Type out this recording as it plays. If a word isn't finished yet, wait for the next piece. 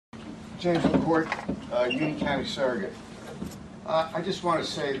James LaCourte, Union County Surrogate. I just want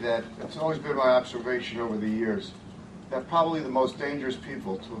to say that it's always been my observation over the years that probably the most dangerous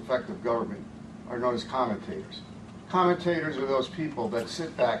people to effective government are known as commentators. Commentators are those people that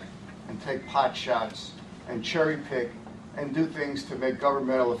sit back and take pot shots and cherry pick and do things to make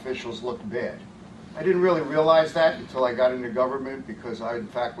governmental officials look bad. I didn't really realize that until I got into government, because I in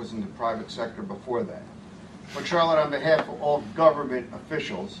fact was in the private sector before that. But Charlotte, on behalf of all government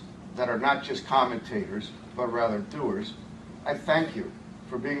officials that are not just commentators, but rather doers, I thank you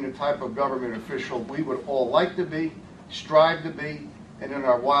for being the type of government official we would all like to be, strive to be, and in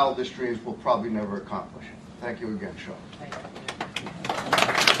our wildest dreams will probably never accomplish. Thank you again, Charlotte.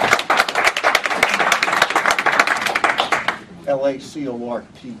 LACORTE.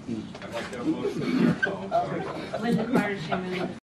 I'd like to have a motion to adjourn. Linda Carter, Chairman.